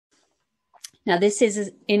Now this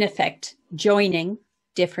is in effect joining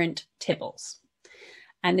different tibbles.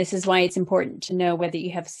 And this is why it's important to know whether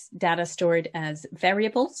you have data stored as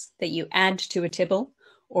variables that you add to a tibble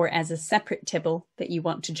or as a separate tibble that you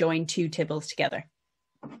want to join two tibbles together.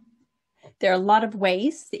 There are a lot of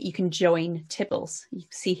ways that you can join tibbles. You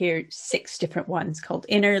can see here 6 different ones called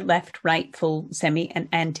inner, left, right, full, semi, and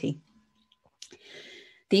anti.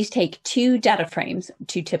 These take 2 data frames,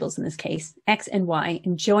 2 tibbles in this case, X and Y,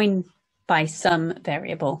 and join by some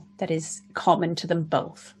variable that is common to them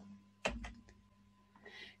both.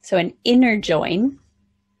 So an inner join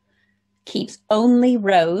keeps only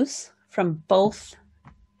rows from both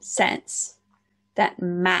sets that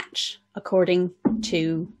match according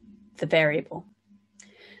to the variable.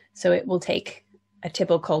 So it will take a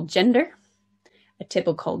tibble called gender, a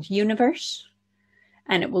tibble called universe,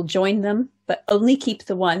 and it will join them, but only keep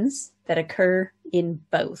the ones that occur in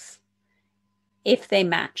both if they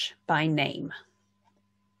match by name.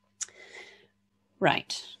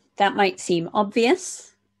 Right, that might seem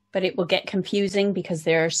obvious, but it will get confusing because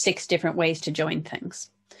there are 6 different ways to join things.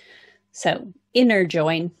 So inner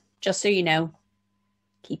join, just so you know,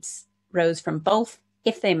 keeps rows from both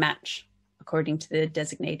if they match according to the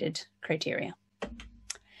designated criteria.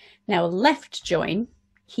 Now left join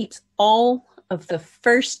keeps all of the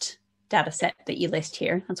first data set that you list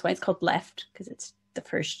here. That's why it's called left, because it's the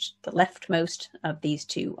leftmost of these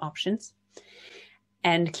 2 options,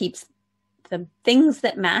 and keeps the things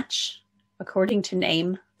that match according to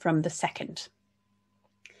name from the second.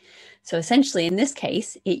 So essentially in this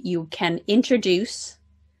case, you can introduce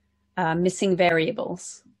missing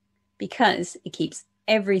variables because it keeps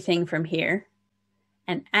everything from here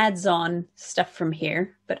and adds on stuff from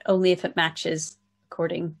here, but only if it matches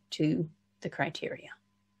according to the criteria.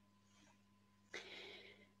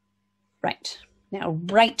 Right, now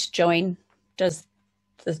right join does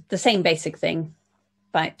the same basic thing,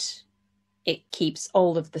 but it keeps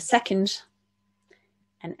all of the second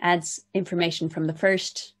and adds information from the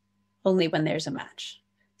first only when there's a match.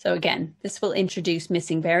 So again, this will introduce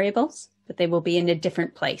missing variables, but they will be in a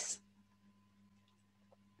different place.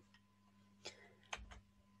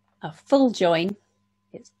 A full join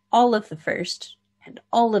is all of the first and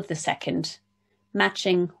all of the second,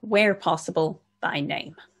 matching where possible by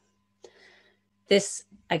name. This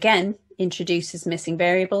again introduces missing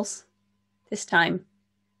variables, this time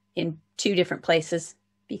in 2 different places,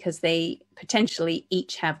 because they potentially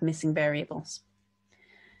each have missing variables.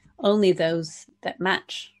 Only those that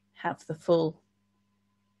match have the full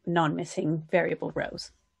non-missing variable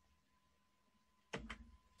rows.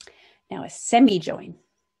 Now a semi-join.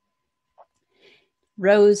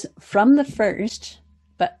 Rows from the first,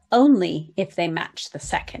 but only if they match the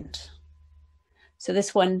second. So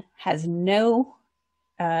this one has no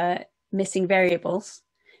missing variables,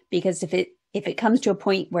 because if it comes to a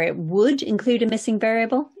point where it would include a missing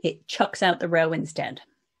variable, it chucks out the row instead.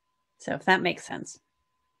 So if that makes sense.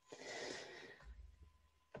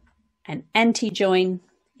 An anti-join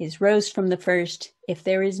is rows from the first if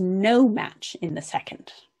there is no match in the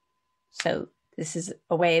second. So this is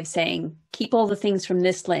a way of saying keep all the things from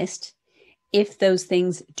this list if those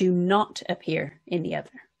things do not appear in the other.